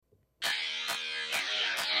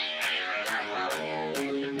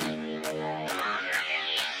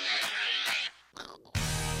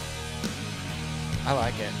I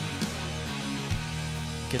like it.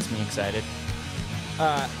 Gets me excited.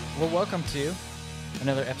 Well, welcome to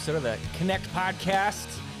another episode of the Connect podcast.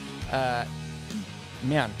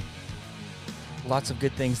 Man, lots of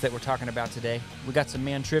good things that we're talking about today. We got some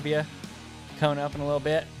man trivia coming up in a little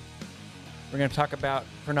bit. We're going to talk about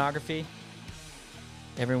pornography,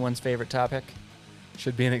 everyone's favorite topic.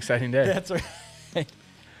 Should be an exciting day. That's right.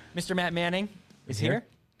 Mr. Matt Manning is here.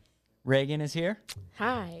 Reagan is here.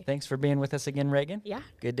 Hi. Thanks for being with us again, Reagan. Yeah.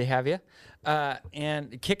 Good to have you.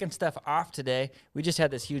 And kicking stuff off today, we just had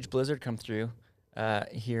this huge blizzard come through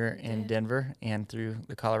here in Denver and through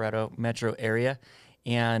the Colorado metro area.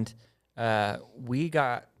 And technically,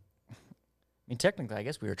 I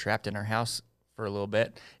guess we were trapped in our house for a little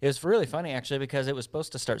bit. It was really funny, actually, because it was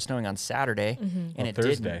supposed to start snowing on Saturday, and it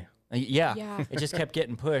Thursday. didn't. Yeah, it just kept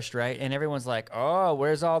getting pushed, right? And everyone's like, oh,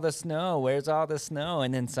 where's all the snow? Where's all the snow?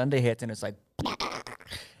 And then Sunday hits, and it's like...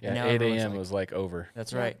 Yeah, 8 a.m. was like over.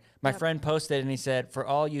 That's right. My friend posted, and he said, for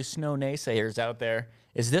all you snow naysayers out there,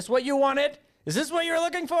 is this what you wanted? Is this what you were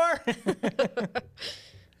looking for?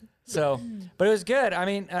 So, but it was good. I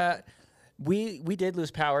mean, we did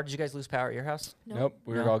lose power. Did you guys lose power at your house? Nope,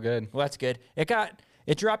 we were all good. Well, that's good. It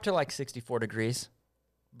dropped to like 64 degrees.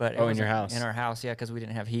 But in your house? In our house, yeah, because we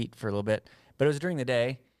didn't have heat for a little bit. But it was during the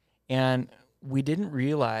day, and we didn't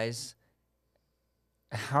realize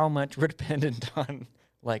how much we're dependent on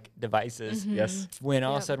like devices. Mm-hmm. Yes. When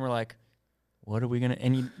all of a sudden we're like, what are we gonna?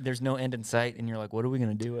 And there's no end in sight, and you're like, what are we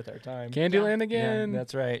gonna do with our time? Candyland again. Yeah,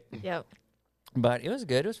 that's right. Yep. But it was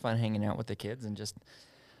good. It was fun hanging out with the kids and just,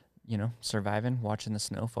 surviving, watching the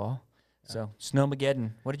snowfall. So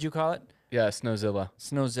Snowmageddon. What did you call it? Yeah, Snowzilla.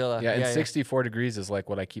 Snowzilla. Yeah, and 64 degrees is like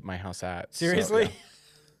what I keep my house at. Seriously?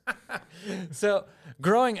 So, yeah. So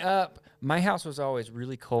growing up, my house was always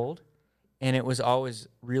really cold, and it was always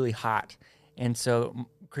really hot. And so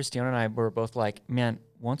Christiana and I were both like, man,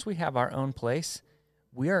 once we have our own place,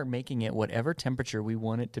 we are making it whatever temperature we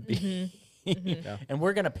want it to be. Yeah. And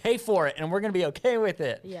we're going to pay for it, and we're going to be okay with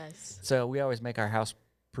it. Yes. So we always make our house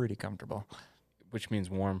pretty comfortable. Which means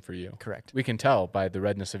warm for you. Correct. We can tell by the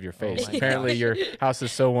redness of your face. my Apparently your house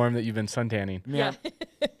is so warm that you've been suntanning. Yeah.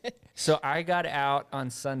 So I got out on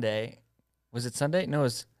Sunday. Was it Sunday? No, I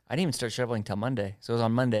didn't even start shoveling till Monday. So it was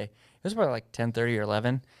on Monday. It was probably like 10:30 or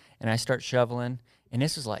 11, and I start shoveling, and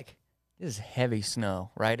this is heavy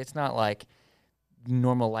snow, right? It's not like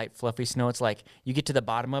normal light fluffy snow. It's like you get to the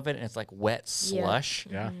bottom of it, and it's like wet slush.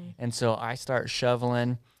 Yeah. And so I start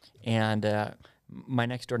shoveling, and my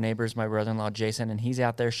next door neighbor is my brother-in-law, Jason, and he's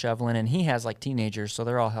out there shoveling, and he has like teenagers, so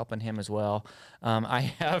they're all helping him as well.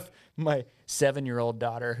 I have my 7-year-old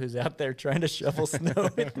daughter who's out there trying to shovel snow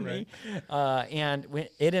with me. And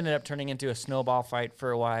it ended up turning into a snowball fight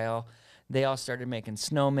for a while. They all started making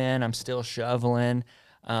snowmen. I'm still shoveling.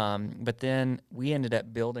 But then we ended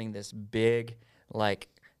up building this big like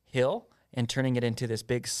hill and turning it into this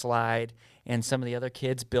big slide. And some of the other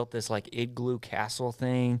kids built this like igloo castle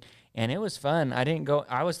thing. And it was fun.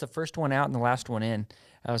 I was the first one out and the last one in.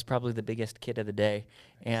 I was probably the biggest kid of the day.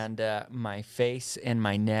 And my face and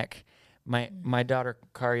my neck, my daughter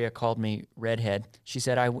Karia called me redhead. She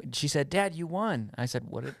said, Dad, you won. I said,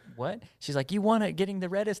 what? She's like, you won at getting the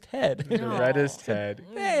reddest head. The reddest head.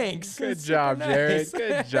 Thanks. Good It's job, super Jerry. nice.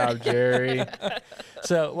 Good job, Jerry.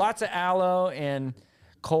 So lots of aloe and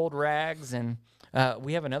cold rags, and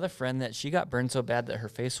we have another friend that she got burned so bad that her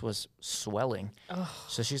face was swelling. Oh.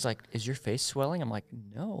 So she's like, is your face swelling? I'm like,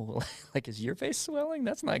 no. Like, is your face swelling?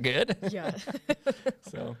 That's not good. Yeah.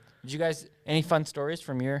 So did you guys, any fun stories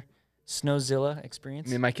from your Snowzilla experience?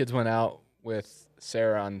 Me and my kids went out with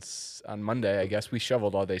Sarah on Monday. I guess we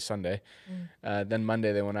shoveled all day Sunday. Then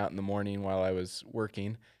Monday they went out in the morning while I was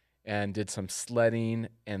working and did some sledding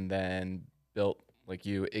and then built like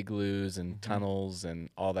igloos and tunnels and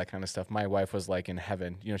all that kind of stuff. My wife was like in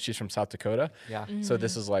heaven. She's from South Dakota. Yeah. So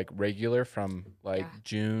this is like regular from like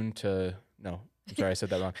June to I'm sorry, I said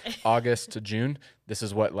that wrong. August to June. This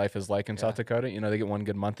is what life is like in South Dakota. They get one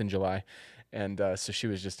good month in July. And so she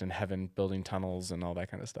was just in heaven building tunnels and all that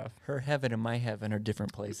kind of stuff. Her heaven and my heaven are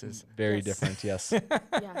different places. Very different, yes.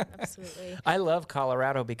 Yeah, absolutely. I love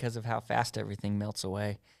Colorado because of how fast everything melts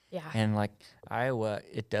away. Yeah. And like Iowa,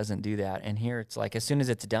 it doesn't do that. And here it's like as soon as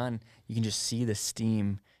it's done, you can just see the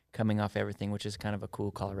steam coming off everything, which is kind of a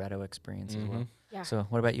cool Colorado experience as well. Yeah. So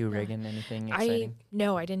what about you, Reagan? Anything exciting?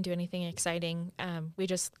 I didn't do anything exciting. We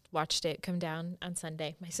just watched it come down on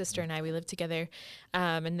Sunday. My sister and I, we lived together.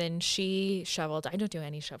 And then she shoveled. I don't do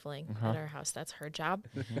any shoveling at our house. That's her job.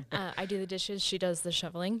 I do the dishes. She does the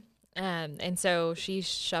shoveling. And so she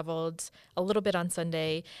shoveled a little bit on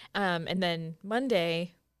Sunday. And then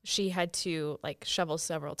Monday, she had to like shovel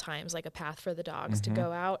several times, like a path for the dogs to Mm-hmm.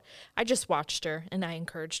 go out. I just watched her and I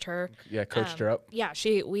encouraged her. Yeah, coached her up. Yeah,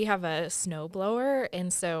 we have a snow blower,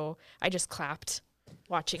 and so I just clapped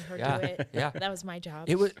watching her Yeah. do it. Yeah. That was my job.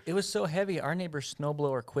 It was so heavy. Our neighbor's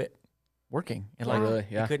snowblower quit working. And Yeah. like Really?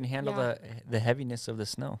 Yeah. it couldn't handle Yeah. the heaviness of the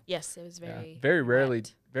snow. Yes, it was Yeah. very Very wet.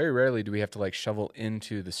 rarely do we have to like shovel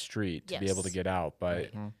into the street to be able to Yes. get out. But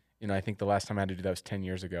Right. you know, I think the last time I had to do that was 10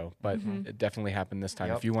 years ago. But it definitely happened this time.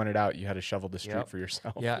 Yep. If you wanted out, you had to shovel the street Yep. for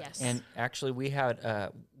yourself. Yeah, Yes. and actually we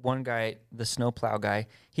had one guy, the snowplow guy.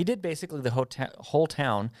 He did basically the whole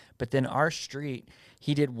town, but then our street,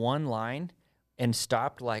 he did one line and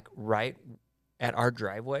stopped like right at our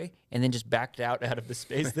driveway, and then just backed out of the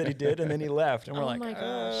space that he did, and then he left. And we're Oh like, my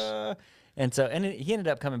gosh. And so, and he ended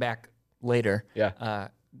up coming back later. Yeah.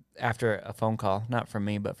 After a phone call, not from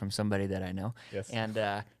me, but from somebody that I know. Yes.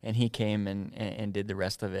 And he came and did the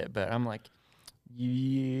rest of it. But I'm like,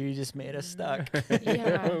 you just made us stuck.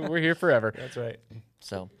 Yeah. We're here forever. That's right.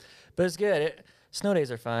 So, but it's good. Snow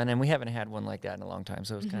days are fun, and we haven't had one like that in a long time.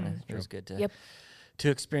 So it was kind of it was good to Yep. to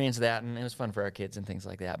experience that, and it was fun for our kids and things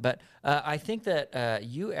like that. But I think that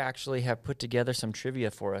you actually have put together some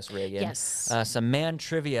trivia for us, Reagan. Yes. Some man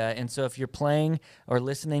trivia, and so if you're playing or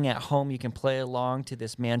listening at home, you can play along to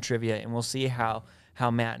this man trivia, and we'll see how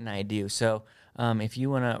Matt and I do. So if you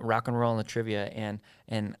want to rock and roll in the trivia,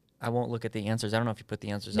 and I won't look at the answers. I don't know if you put the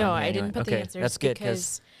answers on. No, here I didn't anyway. put the Okay, answers that's good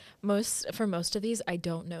because most of these I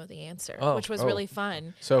don't know the answer, Oh. which was Oh. really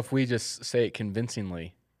fun. So if we just say it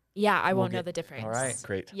convincingly, Yeah, I won't know get- the difference. all right.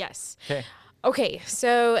 great. Yes. okay. Okay,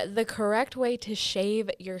 so the correct way to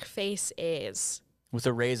shave your face is With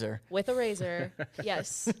a razor. with a razor.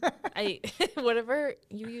 Yes. Whatever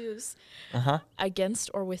you use, Uh-huh.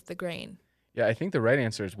 against or with the grain. Yeah, I think the right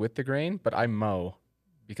answer is with the grain, but I mow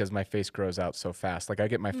because my face grows out so fast. Like I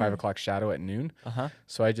get my 5 o'clock shadow at noon, Uh-huh.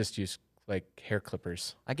 so I just use like hair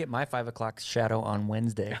clippers. I get my 5 o'clock shadow on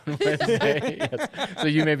Wednesday. Wednesday, yes. So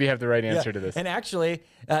you maybe have the right answer to this. And actually,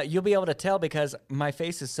 you'll be able to tell because my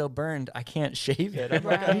face is so burned, I can't shave it. I'm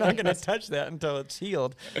like, I'm not Right. going to touch that until it's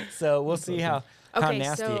healed. So we'll see how Okay,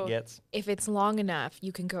 nasty so it gets. if it's long enough,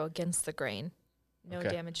 you can go against the grain. No Okay.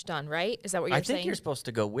 damage done, right? Is that what you're I think saying? you're supposed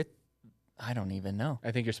to go with. I don't even know.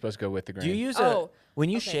 I think you're supposed to go with the grain. Do you use when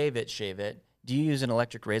you shave it? Do you use an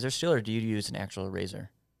electric razor still, or do you use an actual razor?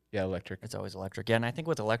 Yeah, electric. It's always electric. Yeah, and I think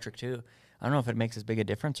with electric too, I don't know if it makes as big a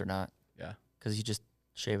difference or not Yeah. because you just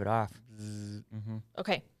shave it off. Mm-hmm.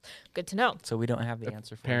 Okay, good to know. So we don't have the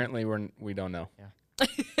answer for it. Apparently, we don't know. Yeah.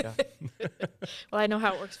 Well, I know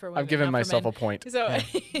how it works for women. I'm giving not for myself a men. point. So, Yeah.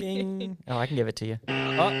 Bing. Oh, I can give it to you.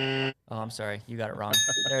 Oh, I'm sorry. You got it wrong.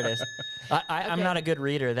 There it is. I'm Okay. not a good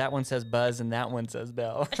reader. That one says Buzz and that one says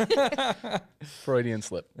Bell. Freudian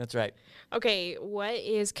slip. That's right. okay, what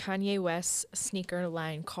is Kanye West's sneaker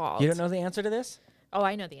line called? You don't know the answer to this? Oh,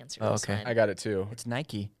 I know the answer. To Oh, this okay. one. I got it too. It's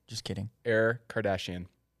Nike. Just kidding. Air Kardashian.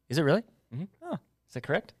 Is it really? Mhm. Oh, is that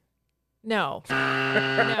correct? No. no.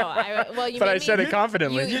 Well, you But made I me, said it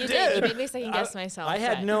confidently. You did. You made me second guess myself. I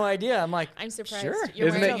had but no idea. I'm like, I'm surprised. Sure. You're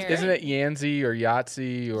Isn't wearing it? your- Isn't it Yanzi or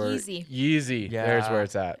Yahtzee or Yeezy. Yeezy? There's Yeah. where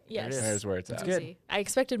it's at. Yes. There's where it's That's at. good. Easy. I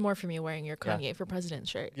expected more from you wearing your Yeah. Kanye for President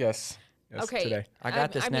shirt. Yes. Yes. Okay. Today. I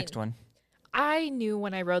got this I next mean, one. I knew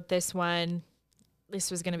when I wrote this one,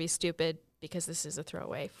 this was going to be stupid because this is a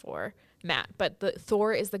throwaway for Matt. But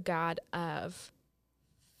Thor is the god of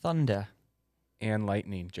Thunder. And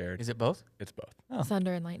lightning, Jared. Is it both? It's both. Oh.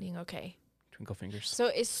 thunder and lightning. Okay. Twinkle fingers. So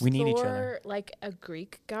is We need each Thor other. like a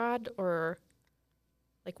Greek god, or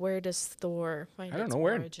like where does Thor find I don't its know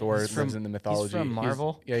where origins? Thor He's lives from- in the mythology. from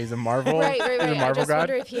Marvel. Yeah, he's a Marvel. Right. He's a I Marvel just god.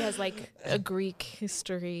 wonder if he has like a Greek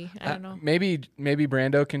history. I don't know. Maybe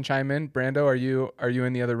Brando can chime in. Brando, are you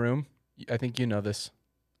in the other room? I think you know this.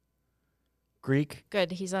 Greek.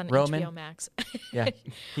 Good. He's on Roman? HBO Max. Yeah,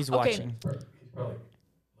 he's Okay. watching. He's probably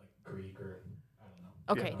like Greek or I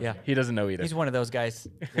don't know. Okay. Yeah, He doesn't know either. he's one of those guys.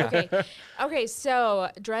 Yeah. Okay. Okay. So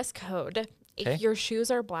dress code. Okay. If your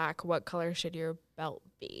shoes are black, what color should your belt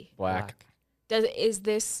be? Black. Does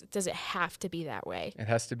it have to be that way? It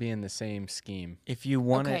has to be in the same scheme. If you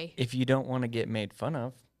want to, Okay. if you don't want to get made fun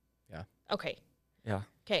of, Okay. yeah,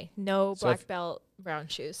 Okay. No So black if- belt, brown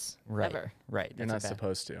shoes. right, Ever. right. You're that's not a bad-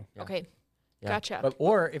 supposed to. Yeah. Okay. Yeah. Gotcha. But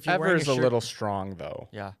Or if you're Ever wearing is a a shirt, little strong though.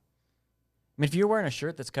 yeah. I mean, if you're wearing a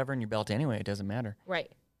shirt that's covering your belt anyway, it doesn't matter, right.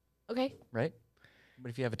 Okay. right? But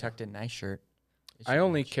if you have a tucked-in nice shirt, it I should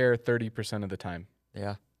only match. care 30% of the time,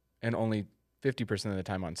 Yeah. and only 50% of the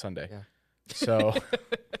time on Sunday. Yeah. So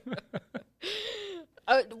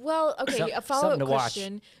Well, okay. Some- A follow-up something to watch.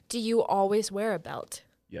 question: do you always wear a belt?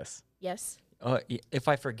 yes. Yes. If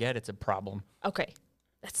I forget, it's a problem. Okay.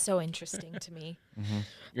 That's so interesting to me.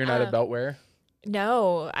 You're not a belt wearer?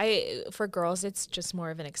 No, for girls it's just more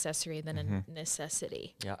of an accessory than a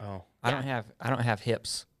necessity. Yeah. Oh. I don't have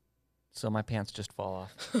hips, so my pants just fall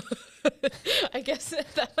off. I guess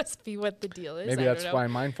that must be what the deal is. Maybe I that's don't know. why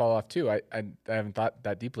mine fall off too. I haven't thought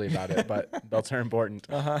that deeply about it, but belts are important.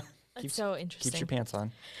 That's so interesting. Keeps your pants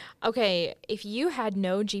on. Okay, if you had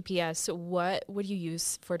no GPS, what would you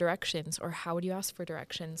use for directions, or how would you ask for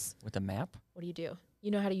directions? With a map? What do you do? You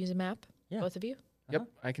know how to use a map? Yeah. Both of you? Yep,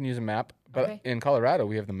 I can use a map. But Okay. in Colorado,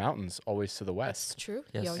 we have the mountains always to the It's west. true.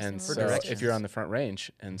 Yes. You always And know so the directions. if you're on the front range,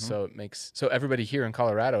 and so it makes, so everybody here in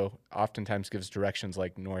Colorado oftentimes gives directions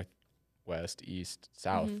like north, west, east,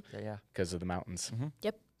 south Yeah. because of the mountains.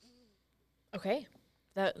 Okay.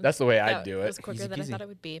 That's the way I that do was it. quicker Easy than I peasy. thought it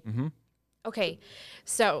would be. Mm-hmm. Okay,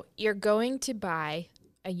 so you're going to buy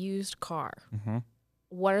a used car. Mm-hmm.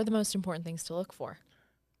 What are the most important things to look for?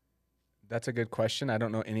 That's a good question. I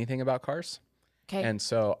don't know anything about cars. Okay. And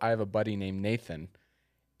so I have a buddy named Nathan.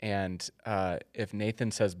 And if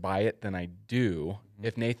Nathan says buy it, then I do.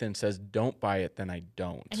 If Nathan says don't buy it, then I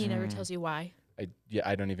don't. And he never tells you why.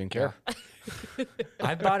 I don't even care.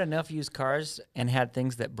 I've bought enough used cars and had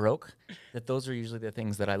things that broke that those are usually the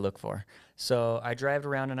things that I look for. So I drive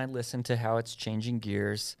around and I listen to how it's changing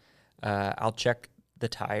gears. I'll check the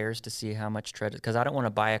tires to see how much tread, because I don't want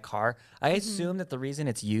to buy a car. I assume that the reason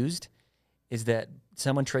it's used is that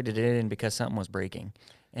someone traded it in because something was breaking.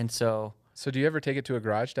 And so So do you ever take it to a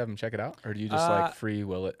garage to have them check it out? Or do you just like free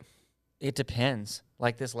will it? it depends.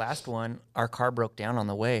 Like this last one, our car broke down on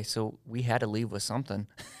the way, so we had to leave with something.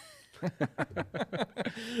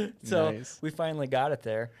 So Nice. we finally got it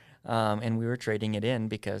there, and we were trading it in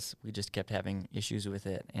because we just kept having issues with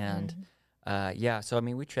it. And yeah, so I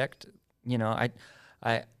mean, we checked. You know,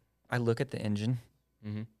 I look at the engine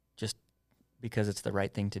Mm-hmm. just because it's the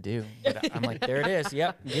right thing to do. But I'm like, there it is.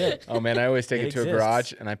 Yep, good. Oh man, I always take It it to a exists.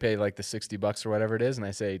 garage and I pay like the $60 or whatever it is, and I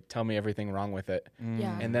say, "Tell me everything wrong with it,"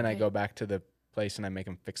 Yeah. and then I Okay. go back to the place and I make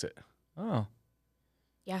them fix it. Oh,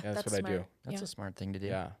 Yeah, Yeah, that's that's what I smart. do. that's Yeah. a smart thing to do.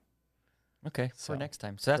 Yeah. Okay, So, for next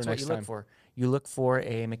time. So that's for what next you look time. for. You look for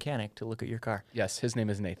a mechanic to look at your car. Yes, his name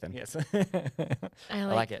is Nathan. Yes. I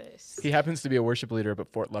like like it. this. He happens to be a worship leader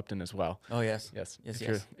at Fort Lupton as well. Oh, yes. Yes. Yes, if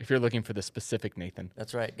yes. you're looking for the specific Nathan.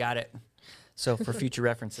 That's right. Got it. So for future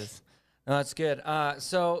references. No, that's good.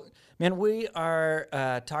 So, man, we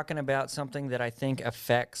are talking about something that I think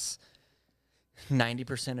affects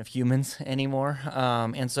 90% of humans anymore.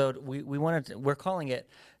 And so we're calling it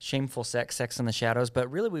shameful sex in the shadows, but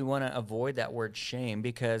really we want to avoid that word shame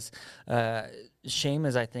because shame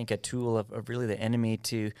is, I think, a tool of really the enemy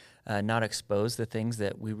to not expose the things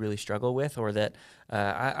that we really struggle with, or that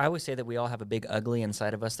I always say that we all have a big ugly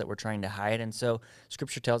inside of us that we're trying to hide. And so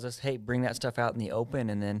Scripture tells us, hey, bring that stuff out in the open,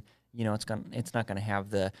 and then it's not gonna have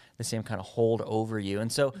the same kind of hold over you.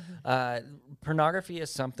 And so pornography is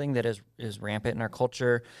something that is rampant in our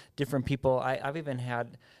culture. Different people, I've even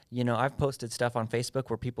had, I've posted stuff on Facebook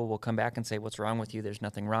where people will come back and say, what's wrong with you? There's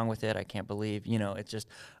nothing wrong with it. I can't believe, it's just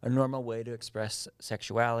a normal way to express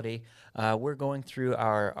sexuality. We're going through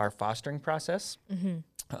our fostering process.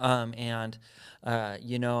 And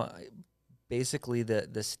basically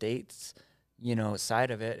the state's,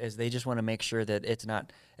 side of it is they just want to make sure that it's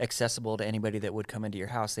not accessible to anybody that would come into your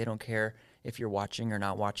house. They don't care if you're watching or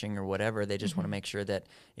not watching or whatever. They just want to make sure that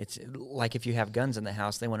it's like if you have guns in the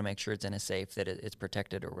house, they want to make sure it's in a safe, that it's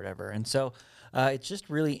protected or whatever. And so it's just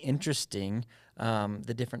really interesting,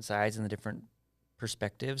 the different sides and the different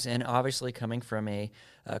perspectives. And obviously coming from a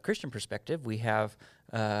Christian perspective, we have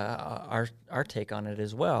our take on it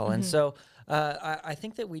as well. And so I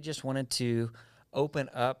think that we just wanted to open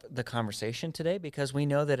up the conversation today because we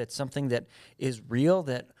know that it's something that is real,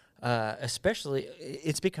 that especially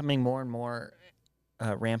it's becoming more and more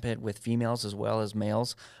rampant with females as well as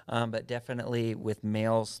males, but definitely with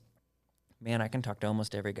males. Man, I can talk to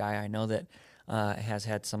almost every guy I know that has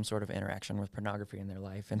had some sort of interaction with pornography in their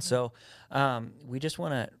life. And so we just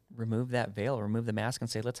want to remove that veil, remove the mask, and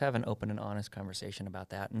say, let's have an open and honest conversation about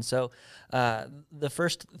that. And so the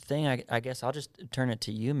first thing, I guess I'll just turn it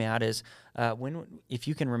to you, Matt, is if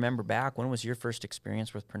you can remember back, when was your first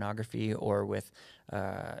experience with pornography or with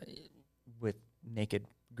naked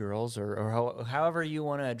girls, or however you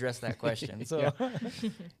want to address that question? So,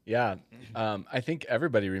 Yeah. I think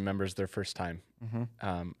everybody remembers their first time,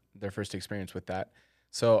 their first experience with that.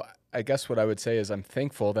 So I guess what I would say is I'm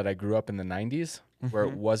thankful that I grew up in the 90s where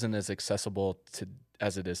it wasn't as accessible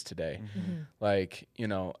as it is today. Like,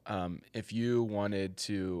 if you wanted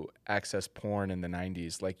to access porn in the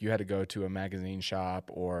 90s, like you had to go to a magazine shop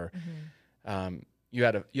or you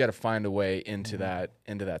had to find a way into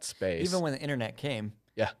that space. even when the internet came,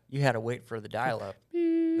 Yeah. You had to wait for the dial-up.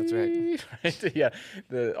 That's right. Right? Yeah,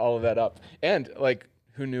 all of that up, and like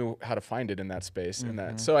who knew how to find it in that space and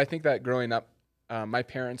that. So I think that growing up, my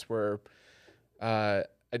parents were, I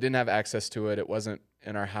didn't have access to it. It wasn't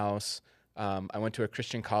in our house. I went to a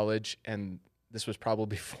Christian college, and this was probably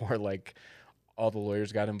before like all the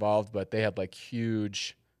lawyers got involved, but they had like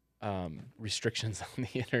huge restrictions on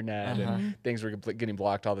the internet, and things were getting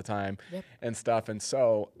blocked all the time and stuff. And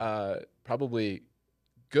so probably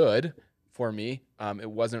good for me. It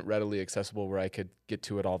wasn't readily accessible where I could get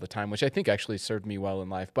to it all the time, which I think actually served me well in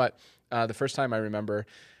life. But the first time I remember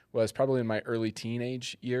was probably in my early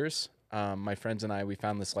teenage years. My friends and I, we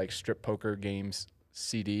found this like strip poker games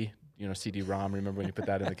CD, CD-ROM. Remember when you put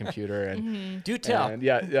that in the computer? And Do tell. And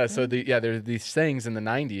yeah. So there are these things in the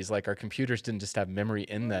 90s, like our computers didn't just have memory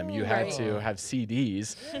in them. You had to have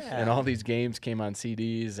CDs, and all these games came on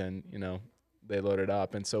CDs, and they loaded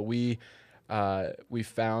up. And so we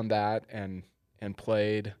found that and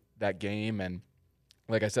played that game. And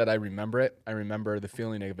like I said, I remember it. I remember the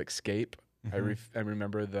feeling of escape. I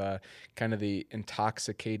remember the kind of the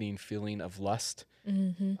intoxicating feeling of lust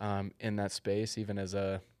in that space, even as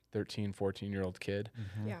a 13, 14-year-old kid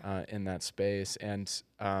in that space. And,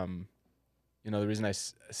 the reason I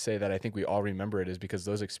say that I think we all remember it is because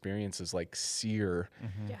those experiences like sear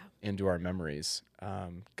into our memories.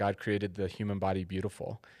 God created the human body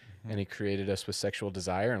beautiful, and he created us with sexual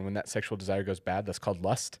desire. And when that sexual desire goes bad, that's called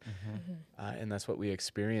lust. And that's what we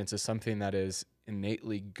experience, is something that is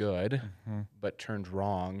innately good, but turned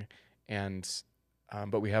wrong. And,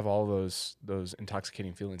 but we have all those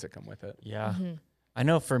intoxicating feelings that come with it. Yeah. I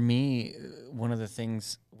know for me, one of the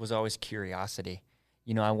things was always curiosity.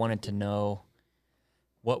 I wanted to know,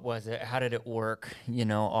 what was it? How did it work?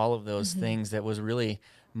 All of those things. That was really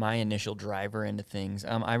my initial driver into things.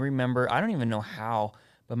 I remember, I don't even know how,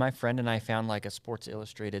 but my friend and I found like a Sports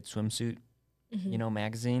Illustrated swimsuit,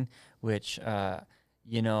 magazine, which,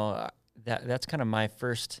 that's kind of my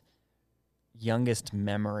first youngest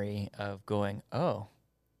memory of going, oh,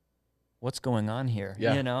 what's going on here?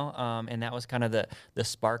 Yeah. And that was kind of the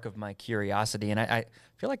spark of my curiosity. And I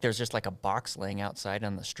feel like there's just like a box laying outside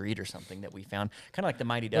on the street or something that we found, kind of like the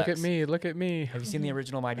Mighty Ducks. Look at me. Have you seen the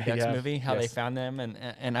original Mighty Ducks movie? How they found them?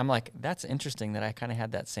 And I'm like, that's interesting that I kind of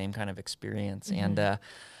had that same kind of experience. And, and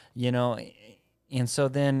so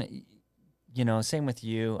then, same with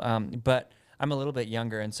you. But I'm a little bit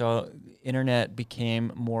younger. And so internet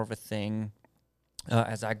became more of a thing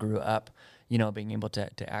as I grew up, being able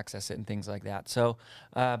to access it and things like that. So,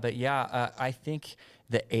 I think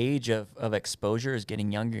the age of exposure is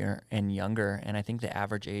getting younger and younger. And I think the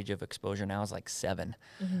average age of exposure now is like 7,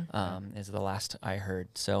 is the last I heard.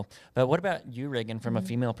 So, but what about you, Reagan, from a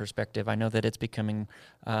female perspective? I know that it's becoming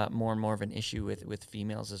more and more of an issue with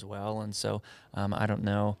females as well. And so I don't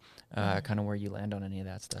know kind of where you land on any of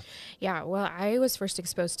that stuff. Yeah, well, I was first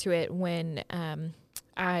exposed to it when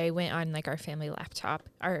I went on like our family laptop.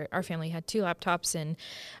 Our family had 2 laptops, and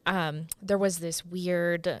there was this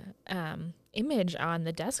weird image on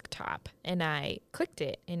the desktop, and I clicked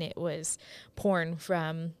it, and it was porn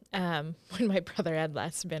from when my brother had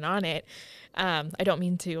last been on it. I don't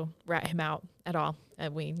mean to rat him out at all.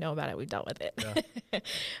 We know about it. We've dealt with it.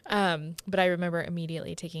 Yeah. But I remember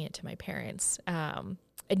immediately taking it to my parents.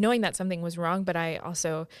 And knowing that something was wrong, but I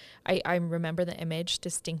also, I remember the image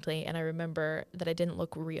distinctly, and I remember that it didn't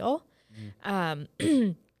look real.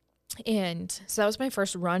 And so that was my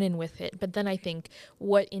first run-in with it. But then I think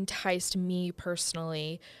what enticed me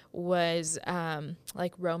personally was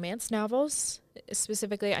like romance novels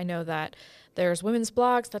specifically. I know that there's women's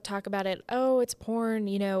blogs that talk about it. Oh, it's porn,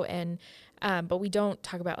 and but we don't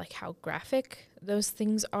talk about like how graphic those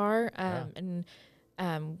things are. And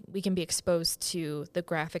we can be exposed to the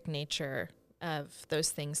graphic nature of those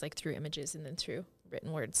things, like through images and then through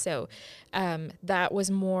written words. So that was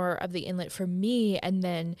more of the inlet for me. And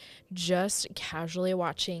then just casually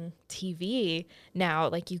watching TV now,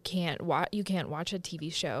 like you can't watch a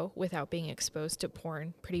TV show without being exposed to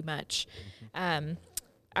porn, pretty much. My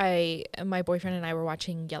boyfriend and I were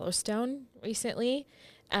watching Yellowstone recently.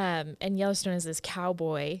 And Yellowstone is this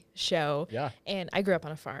cowboy show. Yeah. And I grew up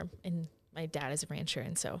on a farm, and my dad is a rancher,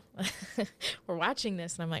 and so we're watching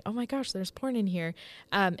this, and I'm like, oh my gosh, there's porn in here,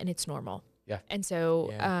 and it's normal. Yeah. And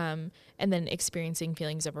so, and then experiencing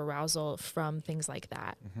feelings of arousal from things like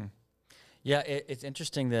that. Yeah, it's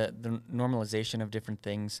interesting the normalization of different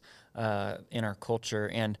things in our culture,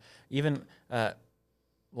 and even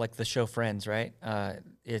like the show Friends, right?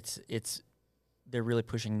 It's they're really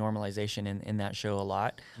pushing normalization in that show a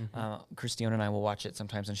lot. Christiana and I will watch it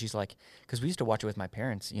sometimes, and she's like, because we used to watch it with my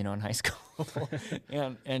parents, in high school,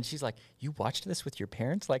 and she's like, you watched this with your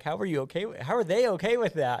parents? Like, how are you okay? How are they okay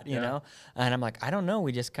with that? You know? And I'm like, I don't know.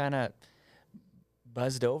 We just kind of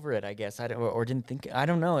buzzed over it, I guess. Or didn't think. I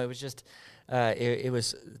don't know. It was just. It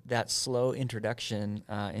was that slow introduction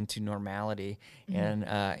into normality,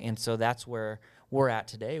 and so that's where we're at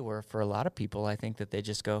today. Where for a lot of people, I think that they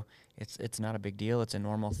just go, it's not a big deal, it's a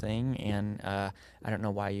normal thing, and I don't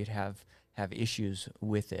know why you'd have issues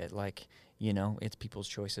with it. Like, it's people's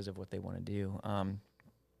choices of what they want to do.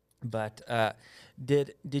 But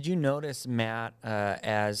did you notice, Matt,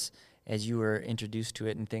 as you were introduced to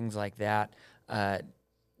it and things like that?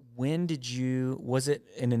 Was it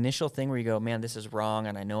an initial thing where you go, man, this is wrong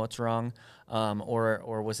and I know it's wrong?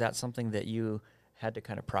 Or was that something that you had to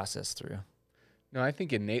kind of process through? No, I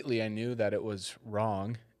think innately I knew that it was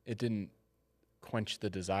wrong. It didn't quench the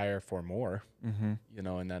desire for more,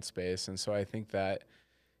 in that space. And so I think that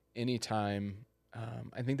anytime,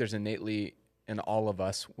 I think there's innately in all of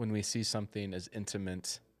us, when we see something as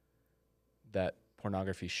intimate that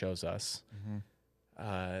pornography shows us,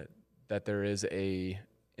 that there is a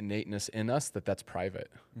innateness in us that's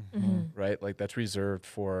private, right? Like that's reserved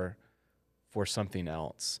for something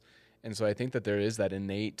else. And so I think that there is that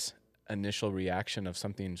innate initial reaction of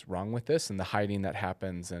something's wrong with this, and the hiding that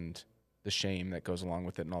happens and the shame that goes along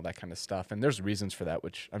with it and all that kind of stuff. And there's reasons for that,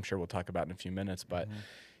 which I'm sure we'll talk about in a few minutes. But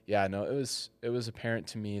yeah, no, it was apparent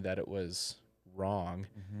to me that it was wrong.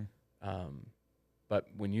 But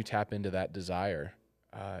when you tap into that desire,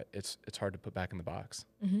 it's hard to put back in the box.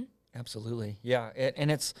 Absolutely. Yeah.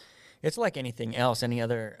 And it's like anything else, any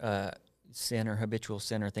other sin or habitual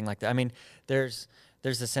sin or thing like that. I mean, there's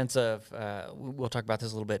a sense of, we'll talk about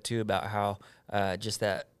this a little bit too, about how just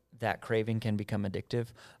that craving can become addictive.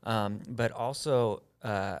 But also,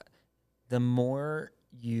 the more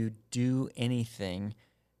you do anything,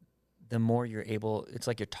 the more you're able, it's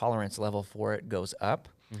like your tolerance level for it goes up.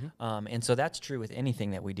 And so that's true with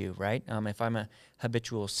anything that we do, right? If I'm a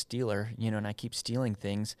habitual stealer, and I keep stealing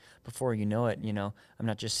things, before you know it, I'm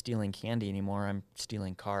not just stealing candy anymore. I'm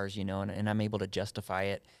stealing cars, and I'm able to justify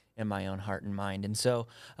it in my own heart and mind. And so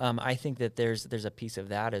I think that there's a piece of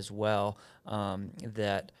that as well,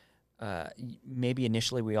 that maybe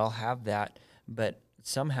initially we all have that, but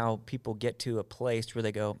somehow people get to a place where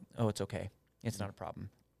they go, oh, it's okay. It's not a problem.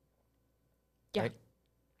 Yeah. Right?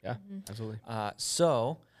 Yeah, absolutely.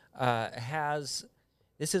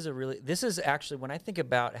 This is actually, when I think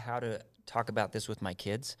about how to talk about this with my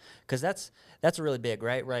kids, because that's really big,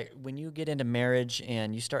 right? Right. When you get into marriage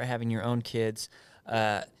and you start having your own kids,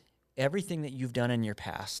 everything that you've done in your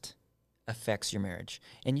past affects your marriage.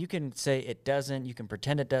 And you can say it doesn't, you can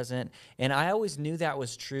pretend it doesn't. And I always knew that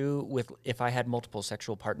was true if I had multiple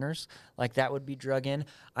sexual partners, like that would be drug in.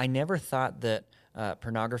 I never thought that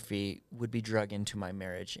pornography would be drug into my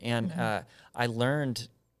marriage. And I learned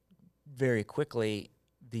very quickly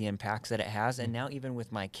the impacts that it has. And now even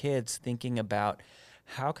with my kids, thinking about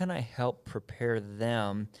how can I help prepare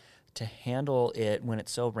them to handle it when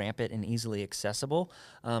it's so rampant and easily accessible,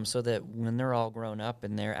 so that when they're all grown up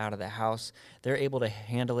and they're out of the house, they're able to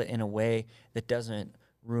handle it in a way that doesn't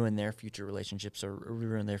ruin their future relationships or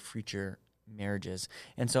ruin their future marriages.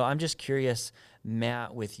 And so I'm just curious,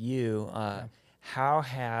 Matt, with you, how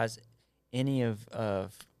has any of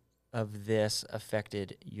this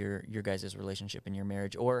affected your guys' relationship in your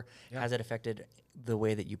marriage, or has it affected the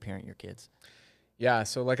way that you parent your kids? Yeah,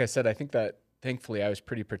 so like I said, I think that thankfully I was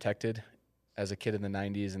pretty protected as a kid in the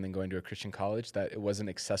 90s and then going to a Christian college, that it wasn't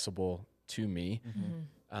accessible to me.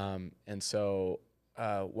 And so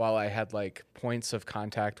while I had like points of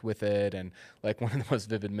contact with it, and like one of the most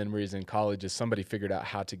vivid memories in college is somebody figured out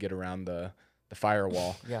how to get around the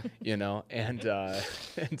firewall,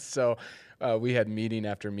 and so we had meeting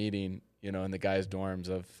after meeting, in the guys' dorms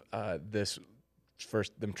of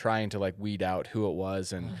them trying to like weed out who it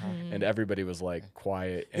was, and everybody was like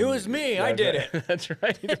quiet. It was me. I did it. That's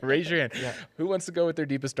right. Raise your hand. Who wants to go with their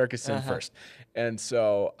deepest, darkest sin first? And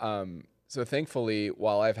so, so thankfully,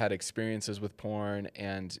 while I've had experiences with porn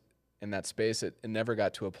and in that space, it never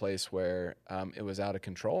got to a place where it was out of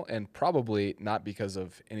control, and probably not because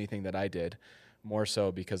of anything that I did, more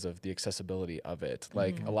so because of the accessibility of it.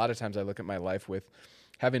 Like a lot of times I look at my life with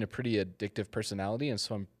having a pretty addictive personality, and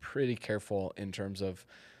so I'm pretty careful in terms of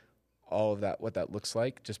all of that, what that looks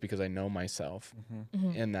like, just because I know myself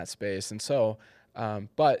in that space. And so,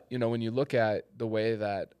 but when you look at the way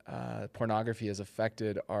that pornography has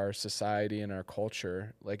affected our society and our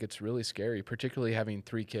culture, like it's really scary, particularly having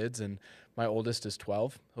 3 kids, and my oldest is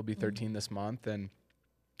 12. He'll be 13 this month. And,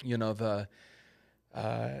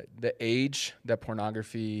 The age that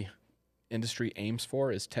pornography industry aims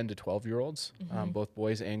for is 10 to 12-year-olds, both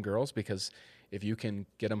boys and girls, because if you can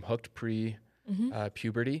get them hooked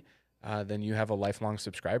puberty, then you have a lifelong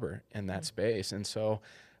subscriber in that space. And so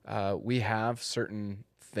we have certain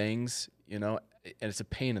things, and it's a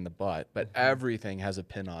pain in the butt, but everything has a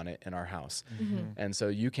pin on it in our house. And so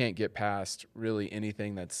you can't get past really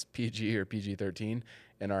anything that's PG or PG-13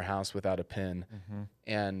 in our house without a pin.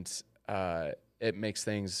 And it makes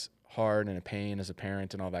things hard and a pain as a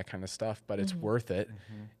parent and all that kind of stuff, but it's worth it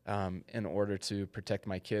in order to protect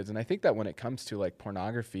my kids. And I think that when it comes to like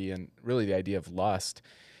pornography and really the idea of lust,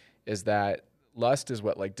 is that lust is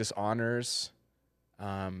what like dishonors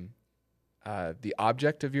the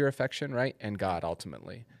object of your affection, right? And God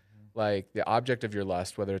ultimately. Like the object of your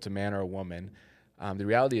lust, whether it's a man or a woman, the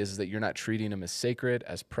reality is that you're not treating them as sacred,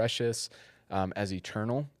 as precious, as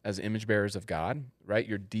eternal, as image bearers of God, right?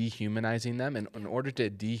 You're dehumanizing them. And in order to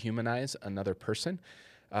dehumanize another person,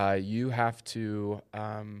 you have to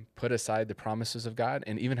put aside the promises of God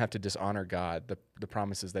and even have to dishonor God, the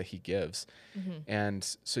promises that he gives. And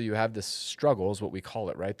so you have this struggle is what we call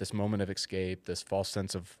it, right? This moment of escape, this false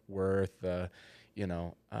sense of worth, the,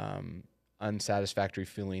 unsatisfactory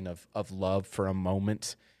feeling of love for a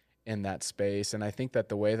moment in that space. And I think that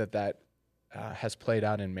the way that has played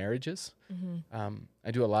out in marriages,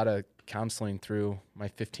 I do a lot of counseling through my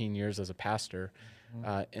 15 years as a pastor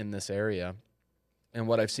in this area. And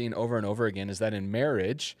what I've seen over and over again is that in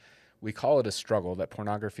marriage, we call it a struggle, that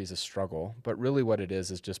pornography is a struggle, but really what it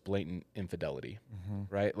is just blatant infidelity,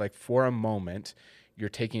 right? Like for a moment, you're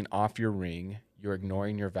taking off your ring, you're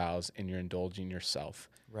ignoring your vows, and you're indulging yourself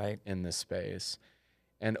in this space.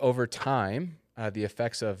 And over time, the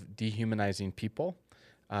effects of dehumanizing people,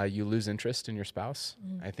 you lose interest in your spouse.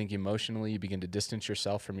 I think emotionally, you begin to distance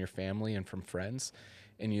yourself from your family and from friends,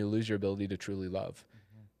 and you lose your ability to truly love.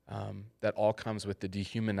 That all comes with the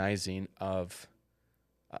dehumanizing of,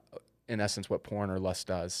 in essence, what porn or lust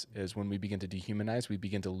does is when we begin to dehumanize, we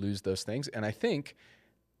begin to lose those things. And I think,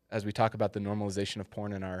 as we talk about the normalization of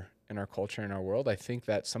porn in our culture, in our world, I think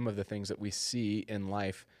that some of the things that we see in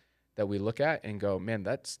life that we look at and go, man,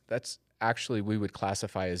 that's actually we would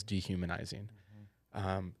classify as dehumanizing.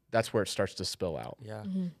 That's where it starts to spill out. Yeah,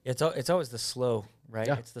 it's always the slow, right?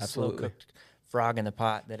 Yeah, it's the absolutely. slow cooked frog in the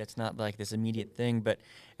pot, that it's not like this immediate thing, but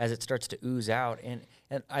as it starts to ooze out, and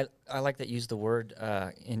I like that you use the word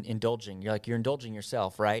indulging. You're indulging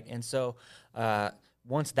yourself, right? And so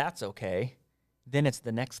once that's okay, then it's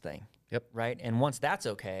the next thing. Yep. Right. And once that's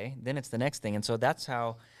okay, then it's the next thing. And so that's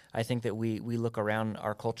how I think that we look around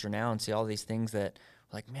our culture now and see all these things that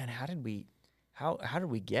like, man, how did we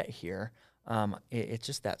get here? It's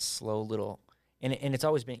just that slow little, and it's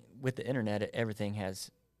always been with the internet. Everything has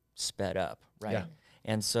sped up, right? Yeah.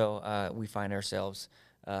 And so we find ourselves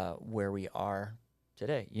where we are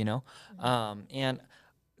today, And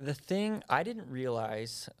the thing I didn't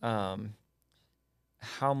realize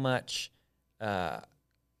how much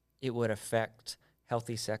it would affect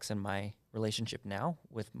healthy sex in my relationship now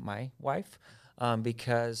with my wife,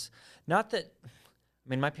 because not that. I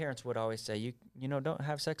mean, my parents would always say, you don't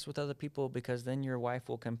have sex with other people because then your wife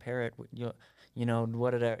will compare it. And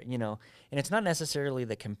it's not necessarily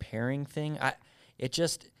the comparing thing.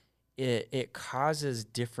 It causes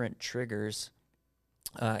different triggers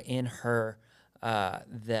in her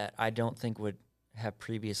that I don't think would have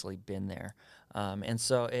previously been there. And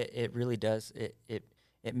so it really does.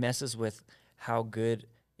 It messes with how good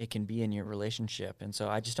it can be in your relationship. And so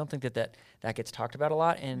I just don't think that gets talked about a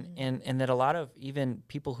lot. And that a lot of even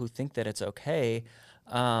people who think that it's okay,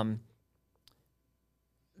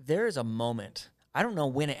 there is a moment, I don't know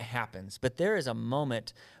when it happens, but there is a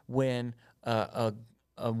moment when a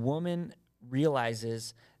woman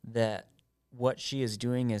realizes that what she is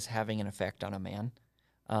doing is having an effect on a man.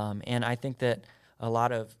 And I think that a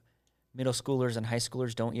lot of middle schoolers and high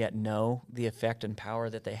schoolers don't yet know the effect and power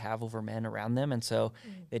that they have over men around them. And so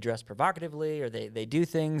they dress provocatively, or they do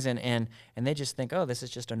things and they just think, oh, this is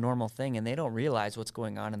just a normal thing. And they don't realize what's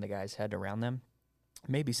going on in the guy's head around them.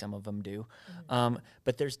 Maybe some of them do.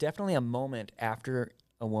 But there's definitely a moment after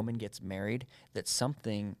a woman gets married that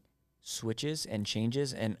something switches and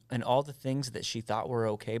changes, and all the things that she thought were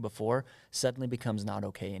okay before suddenly becomes not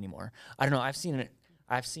okay anymore. I don't know. I've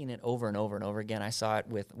seen it over and over and over again. I saw it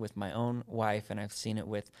with my own wife, and I've seen it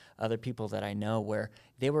with other people that I know where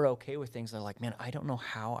they were okay with things. They're like, man, I don't know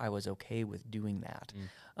how I was okay with doing that.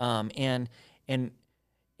 And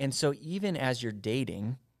so even as you're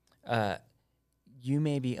dating, you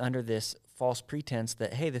may be under this false pretense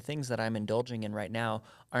that, hey, the things that I'm indulging in right now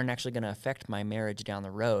aren't actually going to affect my marriage down the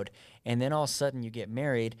road. And then all of a sudden you get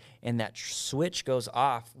married and that switch goes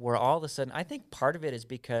off where all of a sudden, I think part of it is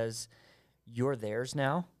because you're theirs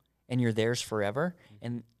now and you're theirs forever.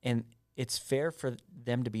 And it's fair for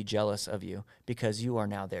them to be jealous of you because you are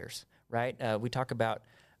now theirs, right? We talk about,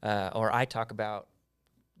 or I talk about,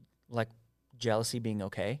 like, jealousy being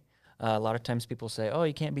okay. A lot of times people say, oh,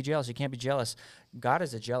 you can't be jealous. You can't be jealous. God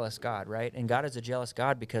is a jealous God, right? And God is a jealous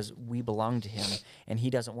God because we belong to him, and he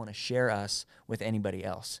doesn't want to share us with anybody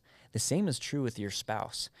else. The same is true with your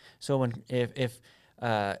spouse. So if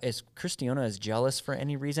Christiana is jealous for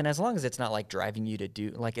any reason, as long as it's not like driving you to do,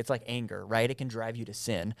 like it's like anger, right? It can drive you to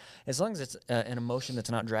sin. As long as it's an emotion that's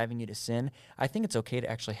not driving you to sin, I think it's okay to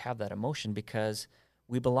actually have that emotion because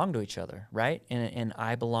we belong to each other, right? And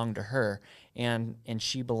I belong to her, and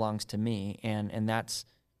she belongs to me, and that's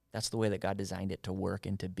the way that God designed it to work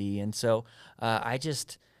and to be. And so I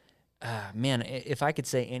just, man, if I could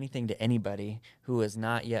say anything to anybody who is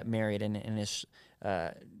not yet married and is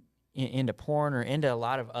into porn or into a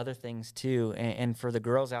lot of other things too, and for the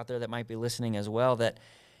girls out there that might be listening as well, that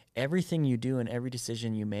everything you do and every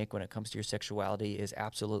decision you make when it comes to your sexuality is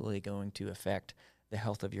absolutely going to affect the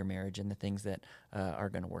health of your marriage and the things that are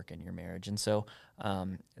going to work in your marriage. And so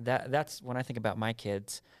that's when I think about my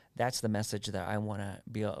kids, that's the message that I want to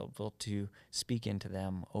be able to speak into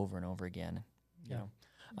them over and over again. You know?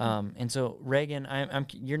 And so Reagan,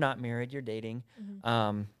 you're not married, you're dating.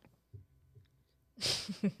 I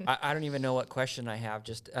don't even know what question I have.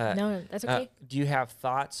 Just No, that's okay. do you have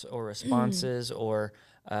thoughts or responses or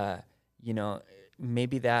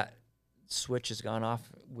maybe that switch has gone off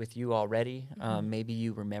with you already? Maybe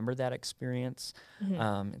you remember that experience.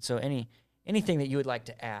 So anything that you would like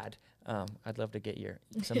to add, I'd love to get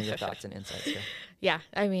some of your thoughts and insights there. Yeah,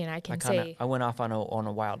 I mean, I went off on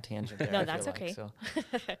a wild tangent there. No, that's okay. So.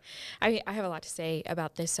 I have a lot to say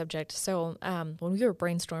about this subject. So when we were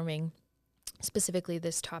brainstorming specifically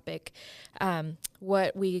this topic,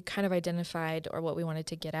 what we kind of identified or what we wanted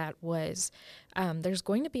to get at was there's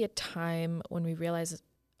going to be a time when we realize,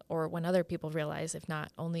 or when other people realize, if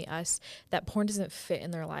not only us, that porn doesn't fit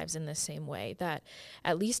in their lives in the same way, that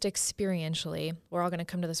at least experientially, we're all going to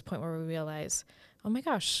come to this point where we realize, oh my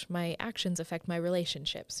gosh, my actions affect my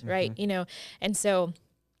relationships, right? And so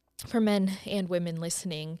for men and women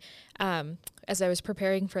listening, as I was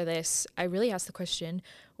preparing for this, I really asked the question,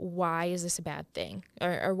 why is this a bad thing?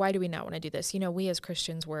 Or why do we not want to do this? We as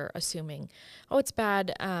Christians were assuming, oh, it's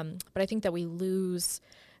bad. But I think that we lose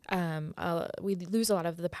a lot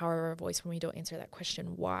of the power of our voice when we don't answer that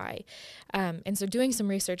question, why? And so doing some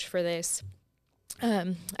research for this,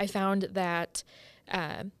 I found that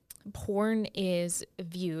porn is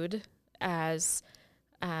viewed as,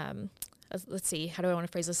 let's see, how do I want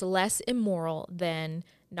to phrase this? Less immoral than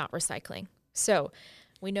not recycling. So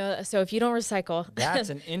we know, so if you don't recycle, that's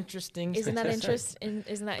an interesting. Isn't that interesting?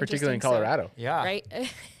 Isn't that particularly interesting? in Colorado? So, yeah. Right.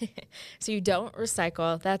 So you don't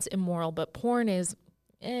recycle, that's immoral, but porn is,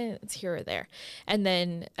 it's here or there. And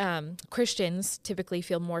then Christians typically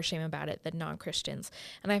feel more shame about it than non-Christians.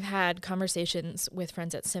 And I've had conversations with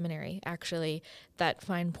friends at seminary, actually, that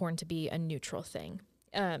find porn to be a neutral thing.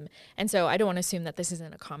 And so I don't want to assume that this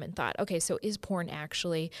isn't a common thought. Okay, so is porn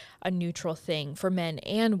actually a neutral thing for men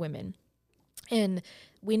and women? And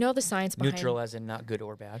we know the science behind... Neutral as in not good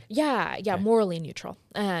or bad? Yeah, okay. Morally neutral.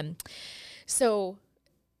 So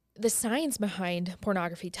the science behind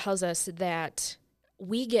pornography tells us that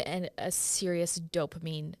we get a serious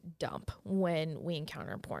dopamine dump when we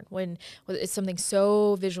encounter porn, when it's something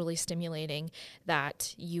so visually stimulating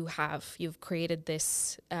that you've created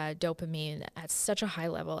this dopamine at such a high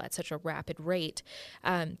level, at such a rapid rate,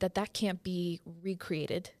 that can't be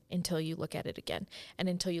recreated until you look at it again, and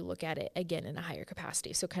until you look at it again in a higher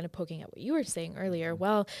capacity. So kind of poking at what you were saying earlier,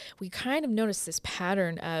 well, we kind of noticed this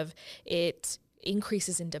pattern of it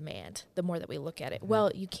increases in demand the more that we look at it.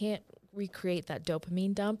 Well, you can't recreate that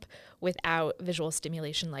dopamine dump without visual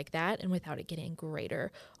stimulation like that and without it getting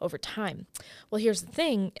greater over time. Well, here's the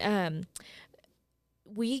thing.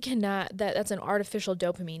 We cannot, that's an artificial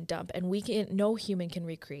dopamine dump, and no human can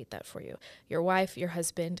recreate that for you. Your wife, your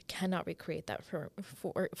husband cannot recreate that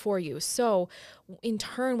for you. So in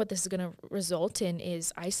turn, what this is going to result in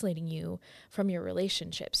is isolating you from your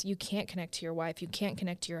relationships. You can't connect to your wife. You can't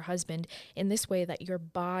connect to your husband in this way that your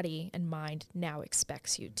body and mind now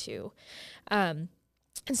expects you to. And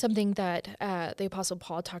something that the Apostle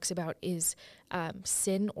Paul talks about is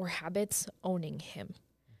sin or habits owning him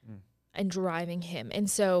and driving him. And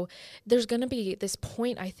so there's going to be this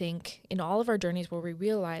point, I think, in all of our journeys where we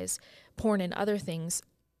realize porn and other things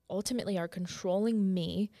ultimately are controlling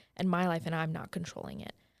me and my life, and I'm not controlling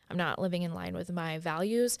it. I'm not living in line with my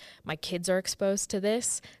values. My kids are exposed to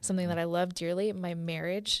this, something that I love dearly. My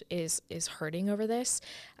marriage is hurting over this.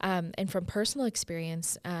 And from personal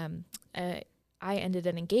experience, I ended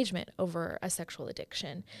an engagement over a sexual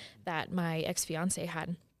addiction that my ex-fiance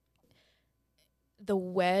had. The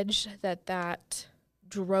wedge that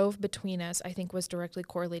drove between us, I think, was directly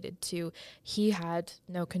correlated to he had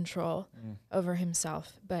no control over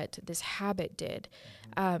himself, but this habit did.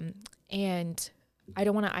 And I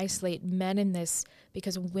don't want to isolate men in this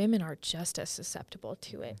because women are just as susceptible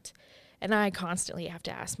to it. And I constantly have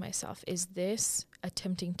to ask myself, is this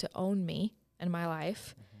attempting to own me and my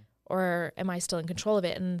life, or am I still in control of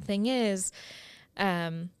it? And the thing is,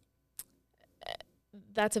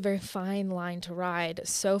 that's a very fine line to ride,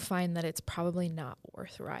 so fine that it's probably not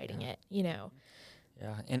worth riding it, you know?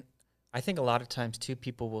 Yeah. And I think a lot of times too,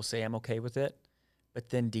 people will say, I'm okay with it. But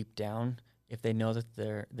then deep down, if they know that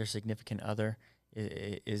their significant other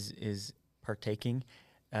is partaking,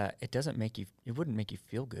 it wouldn't make you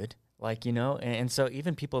feel good. Like, you know, and so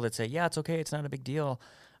even people that say, yeah, it's okay, it's not a big deal.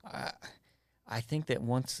 I think that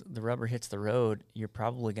once the rubber hits the road, you're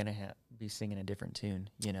probably going to be singing a different tune,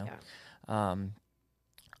 you know? Yeah.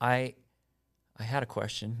 I had a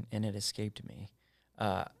question and it escaped me.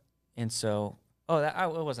 And so,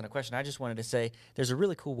 it wasn't a question. I just wanted to say there's a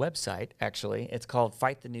really cool website, actually. It's called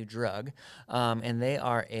Fight the New Drug. And they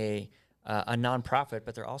are a nonprofit,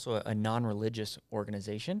 but they're also a non-religious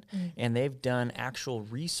organization. And they've done actual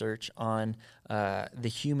research on the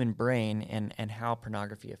human brain and how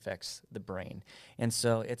pornography affects the brain. And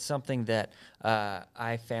so it's something that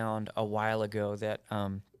I found a while ago that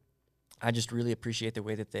I just really appreciate the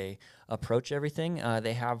way that they approach everything.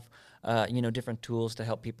 They have different tools to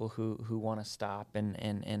help people who want to stop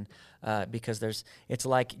and because it's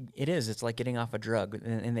like getting off a drug,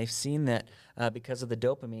 and they've seen that because of the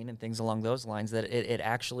dopamine and things along those lines that it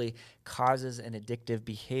actually causes an addictive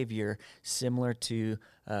behavior similar to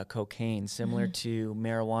cocaine, similar to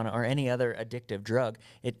marijuana or any other addictive drug.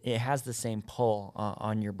 It has the same pull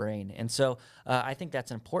on your brain, and so I think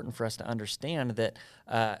that's important for us to understand that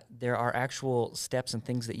there are actual steps and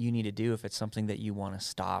things that you need to do if it's something that you want to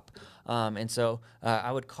stop. And so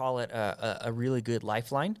I would call it a really good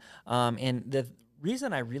lifeline. And the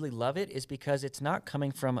reason I really love it is because it's not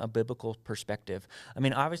coming from a biblical perspective. I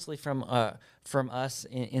mean, obviously from us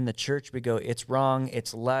in the church, we go, it's wrong,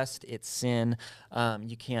 it's lust, it's sin,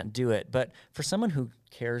 you can't do it. But for someone who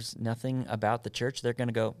cares nothing about the church, they're going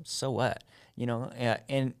to go, so what? You know,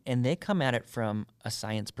 and they come at it from a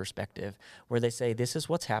science perspective where they say this is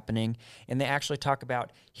what's happening, and they actually talk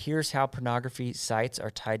about here's how pornography sites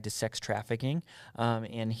are tied to sex trafficking,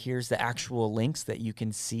 and here's the actual links that you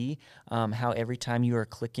can see how every time you are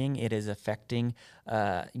clicking, it is affecting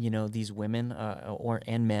these women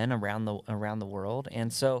and men around the world.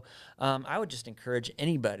 And so I would just encourage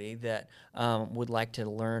anybody that would like to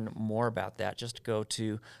learn more about that, just go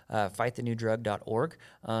to fightthenewdrug.org,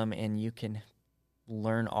 and you can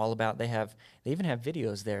learn all about. They even have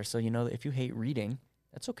videos there, so if you hate reading,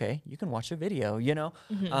 that's okay. You can watch a video,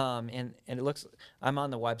 and it looks. I'm on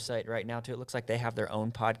the website right now too. It looks like they have their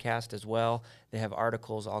own podcast as well. They have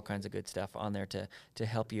articles, all kinds of good stuff on there to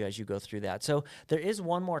help you as you go through that. So there is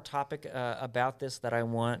one more topic about this that I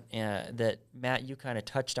want that Matt, you kind of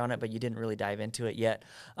touched on it, but you didn't really dive into it yet.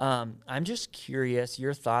 I'm just curious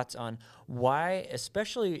your thoughts on why,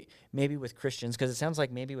 especially maybe with Christians, because it sounds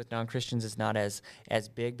like maybe with non-Christians it's not as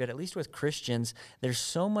big, but at least with Christians, there's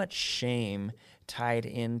so much shame tied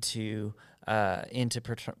into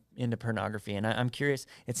pornography. And I'm curious,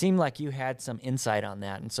 it seemed like you had some insight on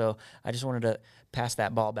that. And so I just wanted to pass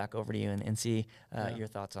that ball back over to you and see your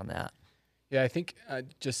thoughts on that. Yeah, I think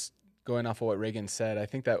just going off of what Reagan said, I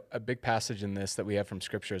think that a big passage in this that we have from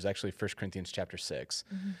Scripture is actually 1 Corinthians chapter 6,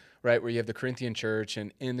 right? Where you have the Corinthian church,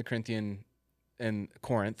 and in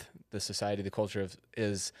Corinth, the society, the culture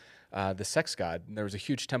is the sex god. And there was a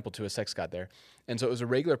huge temple to a sex god there. And so it was a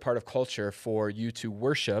regular part of culture for you to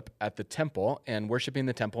worship at the temple, and worshiping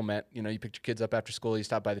the temple meant, you picked your kids up after school, you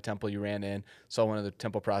stopped by the temple, you ran in, saw one of the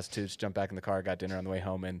temple prostitutes, jumped back in the car, got dinner on the way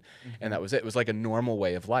home, and that was it. It was like a normal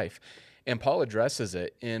way of life. And Paul addresses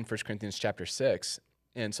it in 1 Corinthians chapter 6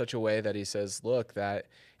 in such a way that he says, look, and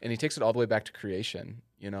he takes it all the way back to creation,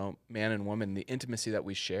 man and woman, the intimacy that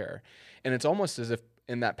we share. And it's almost as if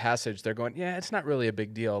in that passage they're going, yeah, it's not really a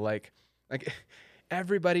big deal. Like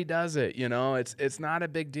everybody does it, it's not a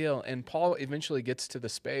big deal. And Paul eventually gets to the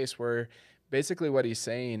space where basically what he's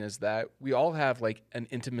saying is that we all have like an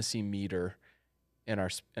intimacy meter in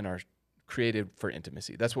our created for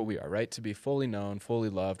intimacy. That's what we are, right? To be fully known, fully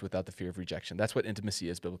loved without the fear of rejection. That's what intimacy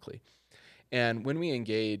is biblically. And when we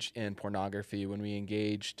engage in pornography, when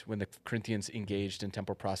the Corinthians engaged in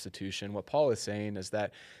temple prostitution, what Paul is saying is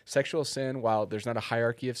that sexual sin, while there's not a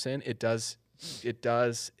hierarchy of sin, it does hit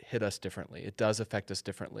us differently. It does affect us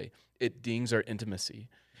differently. It dings our intimacy.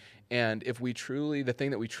 And if the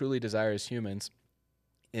thing that we truly desire as humans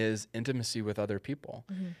is intimacy with other people.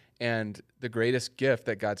 Mm-hmm. And the greatest gift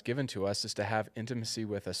that God's given to us is to have intimacy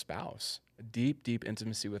with a spouse, deep, deep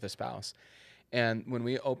intimacy with a spouse. And when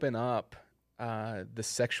we open up the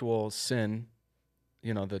sexual sin,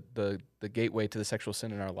 the gateway to the sexual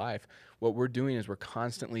sin in our life, what we're doing is we're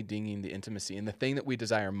constantly dinging the intimacy. And the thing that we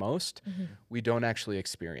desire most, we don't actually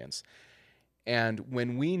experience. And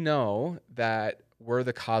when we know that we're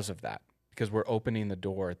the cause of that, because we're opening the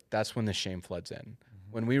door, that's when the shame floods in.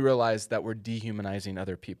 When we realize that we're dehumanizing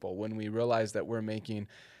other people, when we realize that we're making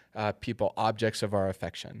people objects of our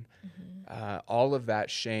affection, all of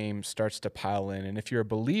that shame starts to pile in. And if you're a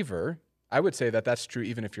believer, I would say that that's true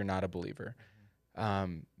even if you're not a believer.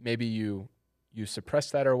 Maybe you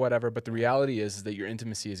suppress that or whatever, but the reality is that your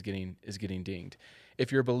intimacy is getting dinged.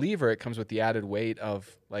 If you're a believer, it comes with the added weight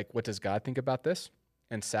of, like, what does God think about this?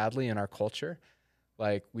 And sadly, in our culture,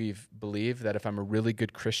 like, we've believed that if I'm a really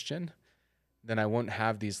good Christian, then I won't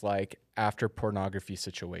have these, like, after pornography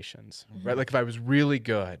situations, right? Like, if I was really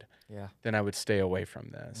good, then I would stay away from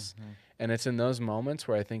this. And it's in those moments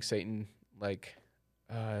where I think Satan, like,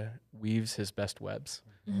 weaves his best webs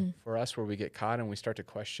for us, where we get caught and we start to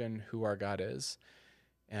question who our God is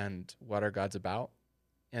and what our God's about.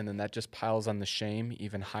 And then that just piles on the shame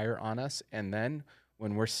even higher on us. And then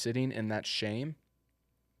when we're sitting in that shame,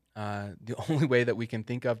 the only way that we can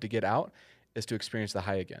think of to get out is to experience the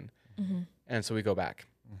high again. And so we go back,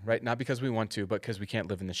 right? Not because we want to, but because we can't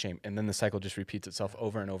live in the shame. And then the cycle just repeats itself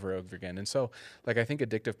over and over and over again. And so, like, I think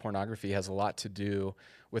addictive pornography has a lot to do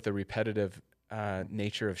with the repetitive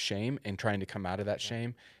nature of shame and trying to come out of that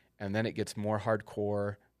shame. And then it gets more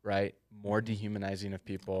hardcore, right? More dehumanizing of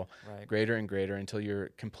people, greater and greater, until you're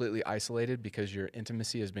completely isolated because your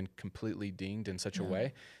intimacy has been completely dinged in such a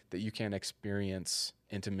way that you can't experience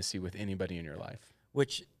intimacy with anybody in your life.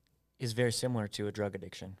 Which is very similar to a drug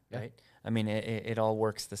addiction, right? I mean, it all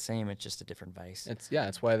works the same. It's just a different vice.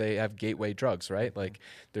 It's why they have gateway drugs, right? Like,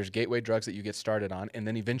 there's gateway drugs that you get started on, and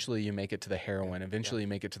then eventually you make it to the heroin. Eventually you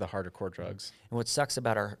make it to the harder core drugs. And what sucks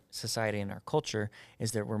about our society and our culture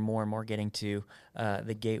is that we're more and more getting to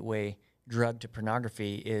the gateway drug to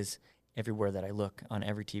pornography is everywhere that I look, on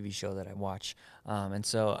every TV show that I watch. And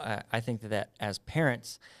so I think that as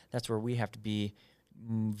parents, that's where we have to be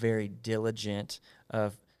very diligent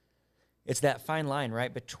of. It's that fine line,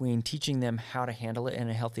 right, between teaching them how to handle it in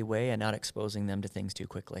a healthy way and not exposing them to things too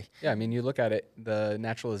quickly. Yeah, I mean, you look at it, the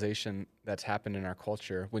naturalization that's happened in our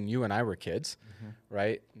culture when you and I were kids,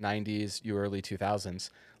 right, 90s, you early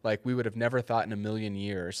 2000s, like, we would have never thought in a million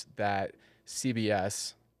years that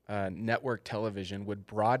CBS, network television, would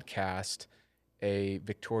broadcast a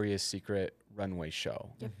Victoria's Secret runway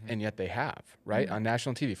show. And yet they have, right, on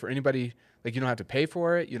national TV. For anybody, like, you don't have to pay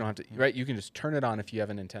for it. You don't have to, right? You can just turn it on if you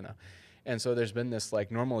have an antenna. And so there's been this,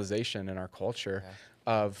 like, normalization in our culture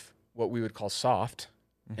of what we would call soft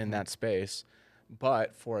in that space.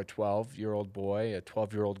 But for a 12-year-old boy, a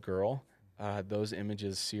 12-year-old girl, those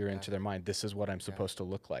images sear into their mind. This is what I'm supposed to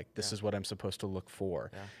look like. This is what I'm supposed to look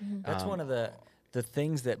for. That's one of the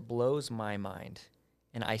things that blows my mind.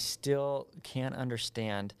 And I still can't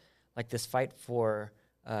understand, like, this fight for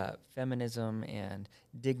feminism and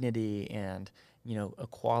dignity and,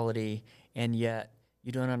 equality, and yet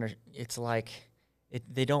you don't it's like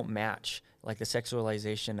they don't match, like, the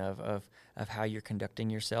sexualization of how you're conducting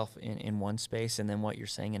yourself in one space and then what you're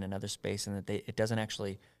saying in another space, and that it doesn't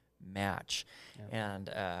actually match. And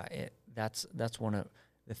that's one of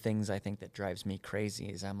the things I think that drives me crazy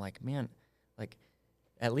is I'm like, man, like,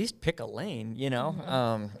 at least pick a lane,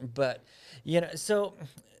 but, so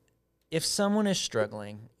if someone is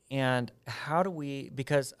struggling, and how do we,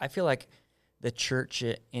 because I feel like the church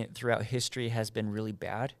throughout history has been really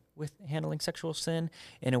bad with handling sexual sin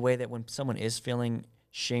in a way that when someone is feeling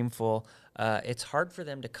shameful, it's hard for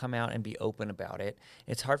them to come out and be open about it.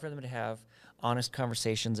 It's hard for them to have honest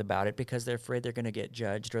conversations about it because they're afraid they're going to get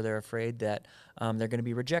judged, or they're afraid that they're going to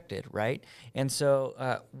be rejected, right? And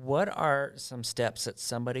so what are some steps that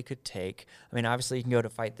somebody could take? I mean, obviously you can go to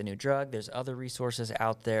Fight the New Drug. There's other resources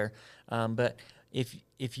out there. But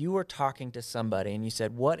if you were talking to somebody and you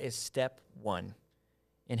said, what is step one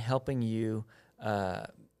in helping you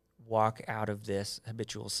walk out of this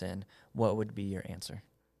habitual sin, what would be your answer?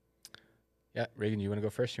 Yeah, Reagan, you want to go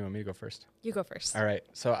first? You want me to go first? You go first. All right.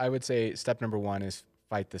 So I would say step number 1 is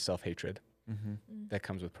fight the self-hatred Mm-hmm. that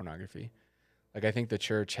comes with pornography. Like, I think the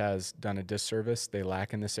church has done a disservice. They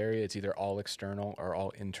lack in this area. It's either all external or all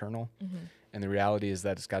internal. Mm-hmm. And the reality is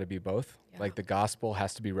that it's got to be both. Yeah. Like, the gospel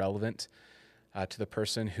has to be relevant to the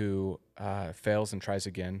person who fails and tries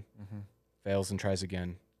again, Mm-hmm. fails and tries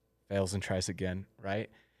again, fails and tries again, right?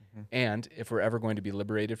 Mm-hmm. And if we're ever going to be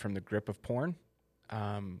liberated from the grip of porn,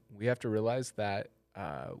 we have to realize that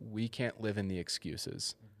we can't live in the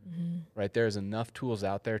excuses, Mm-hmm. right? There's enough tools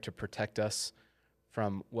out there to protect us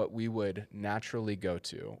from what we would naturally go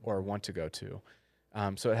to or want to go to.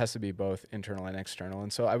 So it has to be both internal and external.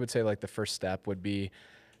 And so I would say, like, the first step would be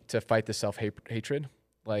to fight the self-hatred,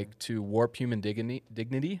 like to warp human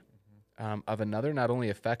dignity of another not only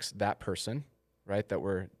affects that person, right, that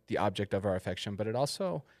we're the object of our affection, but it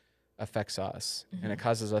also affects us. And it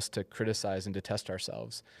causes us to criticize and detest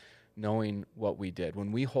ourselves, knowing what we did.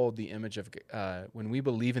 When we hold the image of, when we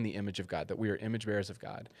believe in the image of God, that we are image bearers of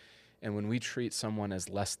God, and when we treat someone as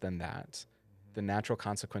less than that, the natural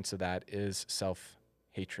consequence of that is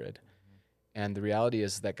self-hatred. And the reality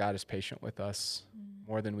is that God is patient with us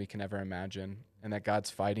more than we can ever imagine, and that God's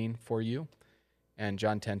fighting for you. And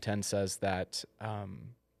John 10:10 says that,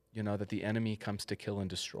 that the enemy comes to kill and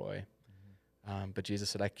destroy. But Jesus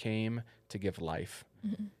said, I came to give life.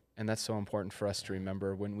 Mm-hmm. And that's so important for us to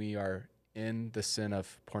remember when we are in the sin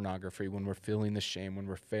of pornography, when we're feeling the shame, when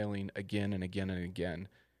we're failing again and again and again,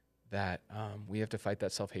 that we have to fight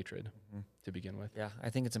that self-hatred to begin with. Yeah, I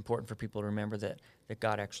think it's important for people to remember that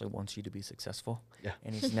God actually wants you to be successful. Yeah.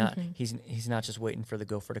 And he's not just waiting for the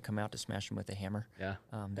gopher to come out to smash him with a hammer. Yeah.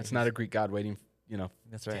 That That's not a Greek God waiting,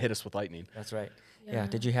 That's to right. hit us with lightning. That's right. Yeah.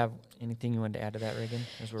 Did you have anything you wanted to add to that, Reagan,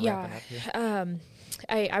 as we're wrapping up here?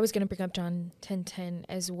 I was going to bring up John 10:10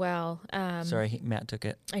 as well. Sorry, Matt took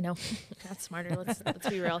it. I know. That's smarter. Let's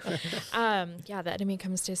be real. The enemy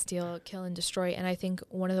comes to steal, kill, and destroy. And I think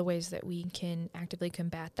one of the ways that we can actively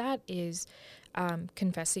combat that is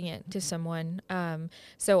confessing it to someone.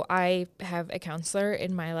 So I have a counselor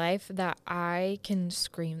in my life that I can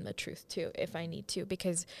scream the truth to if I need to,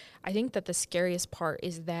 because I think that the scariest part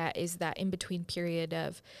is that in between period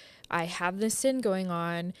of I have this sin going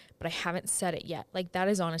on, but I haven't said it yet. Like, that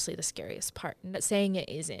is honestly the scariest part. Saying it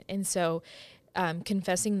isn't. And so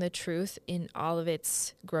confessing the truth in all of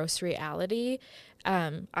its gross reality,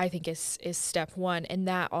 I think is step one. And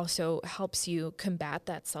that also helps you combat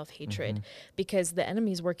that self-hatred, because the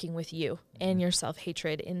enemy's working with you and your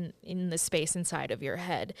self-hatred in the space inside of your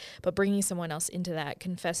head. But bringing someone else into that,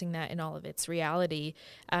 confessing that in all of its reality,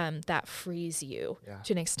 that frees you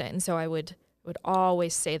to an extent. And so I would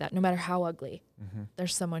always say that no matter how ugly,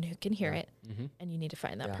 there's someone who can hear it, and you need to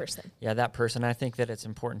find that person. Yeah, that person. I think that it's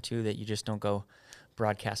important too that you just don't go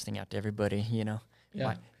broadcasting out to everybody,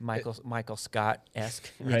 Yeah. Michael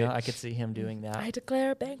Scott-esque. Right. I could see him doing that. I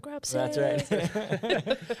declare bankruptcy. That's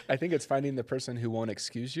right. I think it's finding the person who won't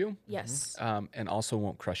excuse you, Yes. and also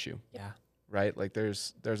won't crush you. Yeah. Right? Like,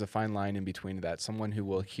 there's a fine line in between that. Someone who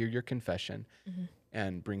will hear your confession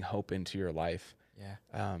and bring hope into your life.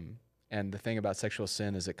 Yeah. And the thing about sexual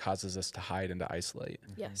sin is it causes us to hide and to isolate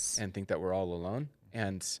Yes. and think that we're all alone.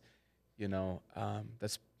 And,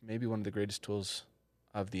 that's maybe one of the greatest tools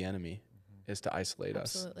of the enemy is to isolate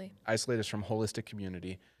Absolutely. us. Isolate us from holistic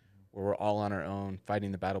community where we're all on our own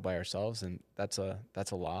fighting the battle by ourselves. And that's a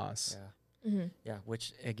loss. Yeah. Yeah.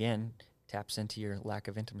 Which, again, taps into your lack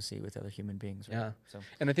of intimacy with other human beings. Right? Yeah. So.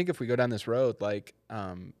 And I think if we go down this road, like,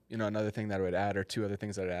 another thing that I would add, or two other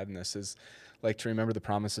things that I'd add in this, is like to remember the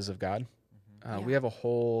promises of God. We have a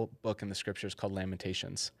whole book in the scriptures called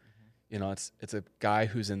Lamentations. It's a guy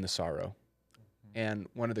who's in the sorrow. And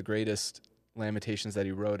one of the greatest lamentations that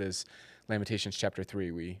he wrote is Lamentations chapter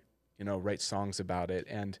 3. We, write songs about it.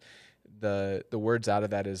 And the words out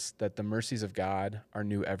of that is that the mercies of God are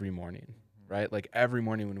new every morning, right? Like, every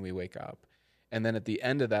morning when we wake up. And then at the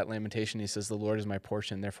end of that lamentation, he says, the Lord is my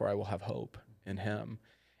portion, therefore I will have hope in him.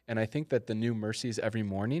 And I think that the new mercies every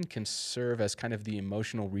morning can serve as kind of the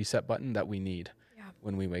emotional reset button that we need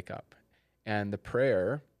when we wake up. And the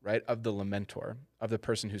prayer, right, of the lamentor, of the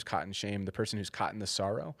person who's caught in shame, the person who's caught in the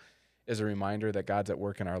sorrow, is a reminder that God's at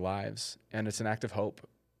work in our lives. And it's an act of hope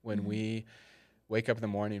when we wake up in the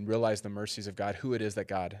morning, realize the mercies of God, who it is that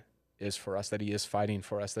God is for us, that he is fighting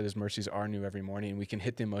for us, that his mercies are new every morning. We can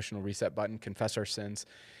hit the emotional reset button, confess our sins,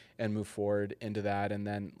 and move forward into that. And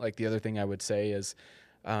then, like, the other thing I would say is,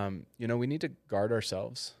 we need to guard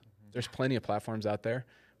ourselves. There's plenty of platforms out there,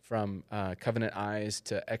 from Covenant Eyes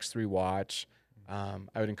to X3 Watch, I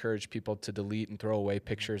would encourage people to delete and throw away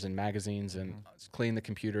pictures and magazines and clean the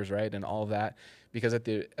computers, right, and all of that, because at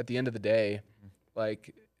the end of the day,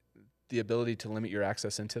 like the ability to limit your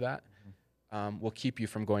access into that will keep you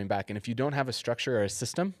from going back. And if you don't have a structure or a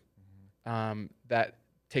system that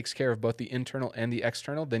takes care of both the internal and the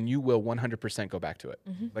external, then you will 100% go back to it.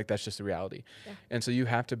 Like that's just the reality. Yeah. And so you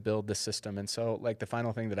have to build the system. And so like the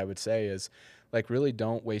final thing that I would say is like really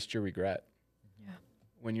don't waste your regret.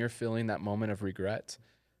 When you're feeling that moment of regret,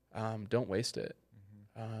 don't waste it.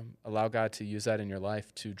 Allow God to use that in your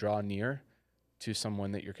life to draw near to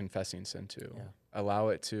someone that you're confessing sin to. Yeah. Allow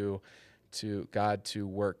it to God to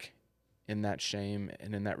work in that shame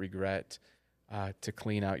and in that regret to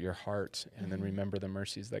clean out your heart, and then remember the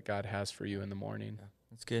mercies that God has for you in the morning. Yeah,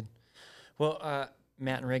 that's good. Well,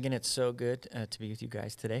 Matt and Reagan, it's so good to be with you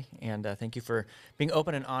guys today, and thank you for being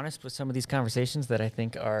open and honest with some of these conversations that I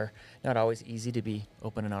think are not always easy to be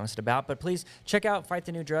open and honest about. But please check out Fight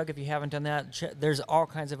the New Drug if you haven't done that. There's all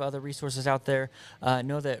kinds of other resources out there.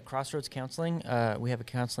 Know that Crossroads Counseling, we have a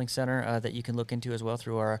counseling center that you can look into as well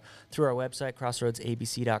through our website,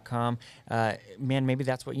 crossroadsabc.com. Man, maybe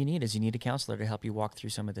that's what you need, is you need a counselor to help you walk through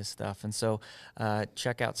some of this stuff. And so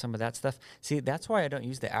check out some of that stuff. See, that's why I don't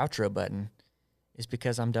use the outro button. Is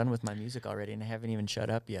because I'm done with my music already and I haven't even shut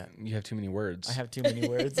up yet. You have too many words. I have too many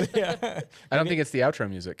words. Yeah. I don't think it's the outro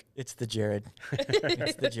music. It's the Jared.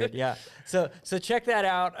 It's the Jared. Yeah. So check that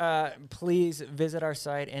out. Please visit our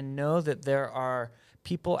site and know that there are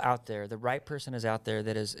people out there. The right person is out there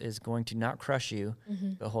that is going to not crush you,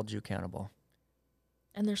 but hold you accountable.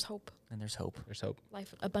 And there's hope. There's hope.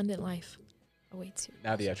 Life, abundant life awaits you.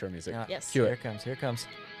 Now the outro music. Yes. Here it comes.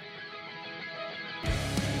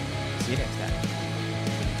 See you next time.